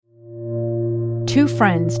Two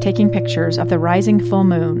friends taking pictures of the rising full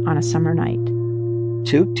moon on a summer night.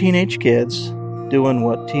 Two teenage kids doing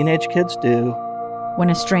what teenage kids do. When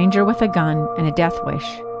a stranger with a gun and a death wish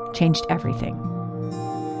changed everything.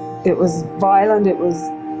 It was violent, it was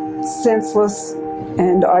senseless,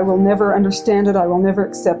 and I will never understand it, I will never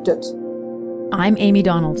accept it. I'm Amy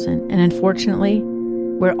Donaldson, and unfortunately,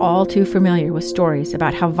 we're all too familiar with stories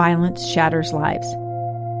about how violence shatters lives.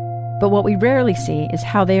 But what we rarely see is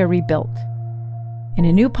how they are rebuilt. In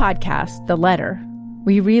a new podcast, The Letter,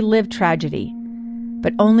 we relive tragedy,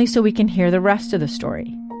 but only so we can hear the rest of the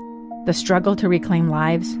story. The struggle to reclaim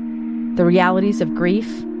lives, the realities of grief,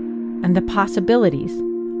 and the possibilities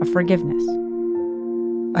of forgiveness.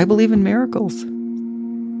 I believe in miracles.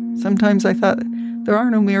 Sometimes I thought, there are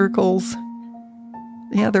no miracles.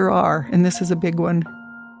 Yeah, there are, and this is a big one.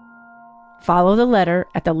 Follow The Letter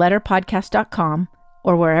at theletterpodcast.com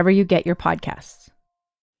or wherever you get your podcasts.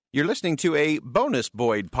 You're listening to a bonus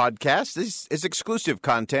Boyd podcast. This is exclusive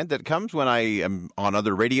content that comes when I am on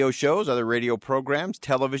other radio shows, other radio programs,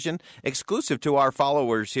 television, exclusive to our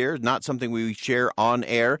followers here, not something we share on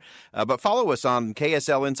air. But follow us on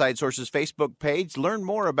KSL Inside Sources Facebook page. Learn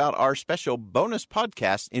more about our special bonus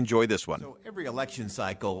podcast. Enjoy this one. So every election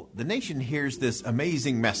cycle, the nation hears this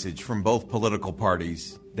amazing message from both political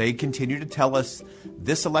parties. They continue to tell us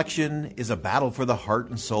this election is a battle for the heart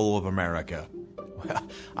and soul of America. Well,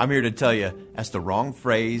 I'm here to tell you that's the wrong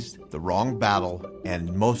phrase, the wrong battle,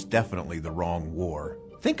 and most definitely the wrong war.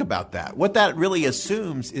 Think about that. What that really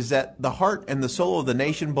assumes is that the heart and the soul of the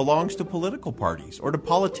nation belongs to political parties or to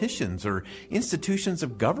politicians or institutions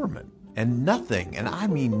of government. And nothing, and I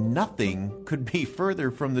mean nothing, could be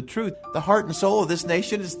further from the truth. The heart and soul of this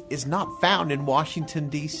nation is not found in Washington,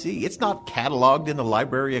 D.C. It's not cataloged in the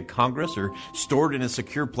Library of Congress or stored in a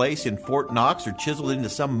secure place in Fort Knox or chiseled into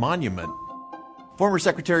some monument. Former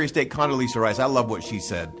Secretary of State Condoleezza Rice, I love what she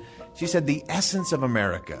said. She said, the essence of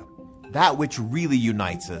America, that which really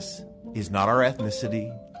unites us, is not our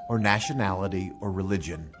ethnicity or nationality or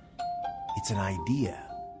religion. It's an idea.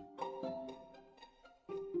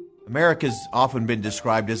 America's often been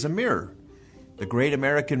described as a mirror. The great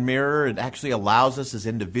American mirror, it actually allows us as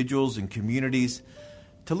individuals and communities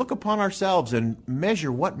to look upon ourselves and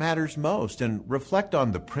measure what matters most and reflect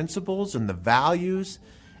on the principles and the values.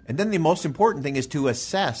 And then the most important thing is to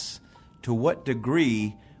assess to what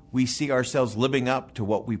degree we see ourselves living up to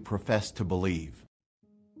what we profess to believe.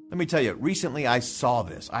 Let me tell you, recently I saw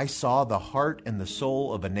this. I saw the heart and the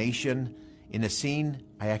soul of a nation in a scene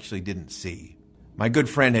I actually didn't see. My good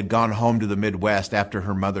friend had gone home to the Midwest after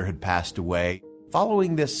her mother had passed away.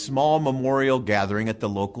 Following this small memorial gathering at the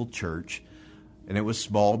local church, and it was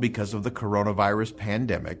small because of the coronavirus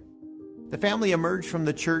pandemic, the family emerged from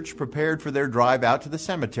the church prepared for their drive out to the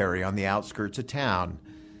cemetery on the outskirts of town.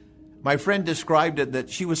 My friend described it that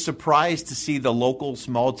she was surprised to see the local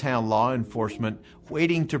small-town law enforcement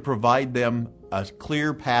waiting to provide them a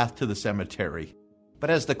clear path to the cemetery.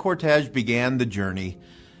 But as the cortege began the journey,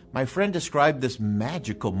 my friend described this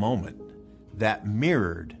magical moment that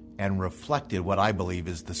mirrored and reflected what I believe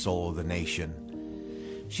is the soul of the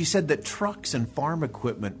nation. She said that trucks and farm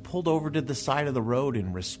equipment pulled over to the side of the road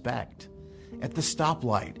in respect. At the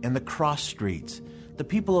stoplight and the cross streets, the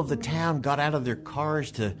people of the town got out of their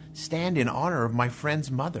cars to stand in honor of my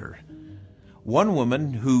friend's mother. One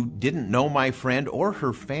woman who didn't know my friend or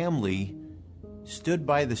her family stood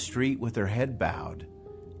by the street with her head bowed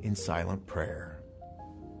in silent prayer.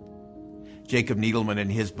 Jacob Needleman, in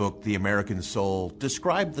his book, The American Soul,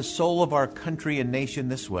 described the soul of our country and nation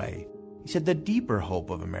this way. He said, the deeper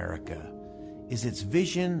hope of America is its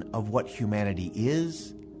vision of what humanity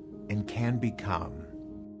is and can become.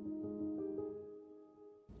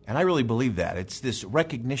 And I really believe that. It's this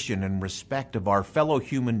recognition and respect of our fellow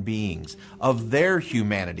human beings, of their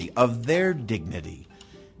humanity, of their dignity.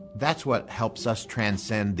 That's what helps us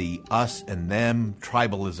transcend the us and them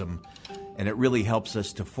tribalism, and it really helps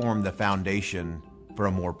us to form the foundation for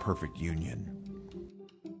a more perfect union.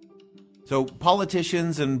 So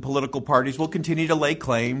politicians and political parties will continue to lay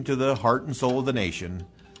claim to the heart and soul of the nation.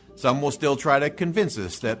 Some will still try to convince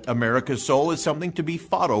us that America's soul is something to be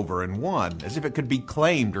fought over and won, as if it could be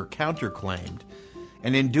claimed or counterclaimed.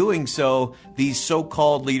 And in doing so, these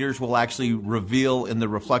so-called leaders will actually reveal in the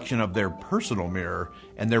reflection of their personal mirror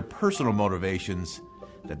and their personal motivations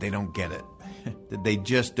that they don't get it, that they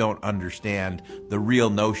just don't understand the real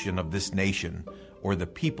notion of this nation or the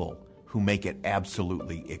people who make it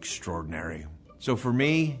absolutely extraordinary. So for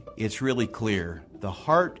me, it's really clear. The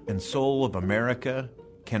heart and soul of America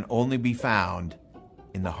can only be found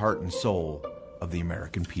in the heart and soul of the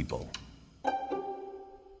American people.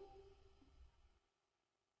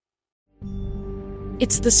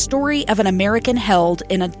 It's the story of an American held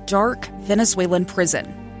in a dark Venezuelan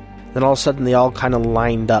prison. Then all of a sudden they all kind of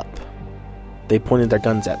lined up. They pointed their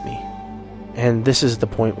guns at me. And this is the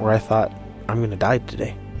point where I thought, I'm going to die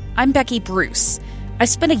today. I'm Becky Bruce. I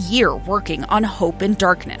spent a year working on Hope in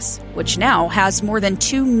Darkness, which now has more than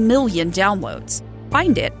 2 million downloads.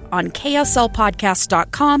 Find it on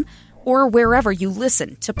kslpodcast.com or wherever you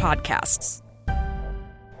listen to podcasts.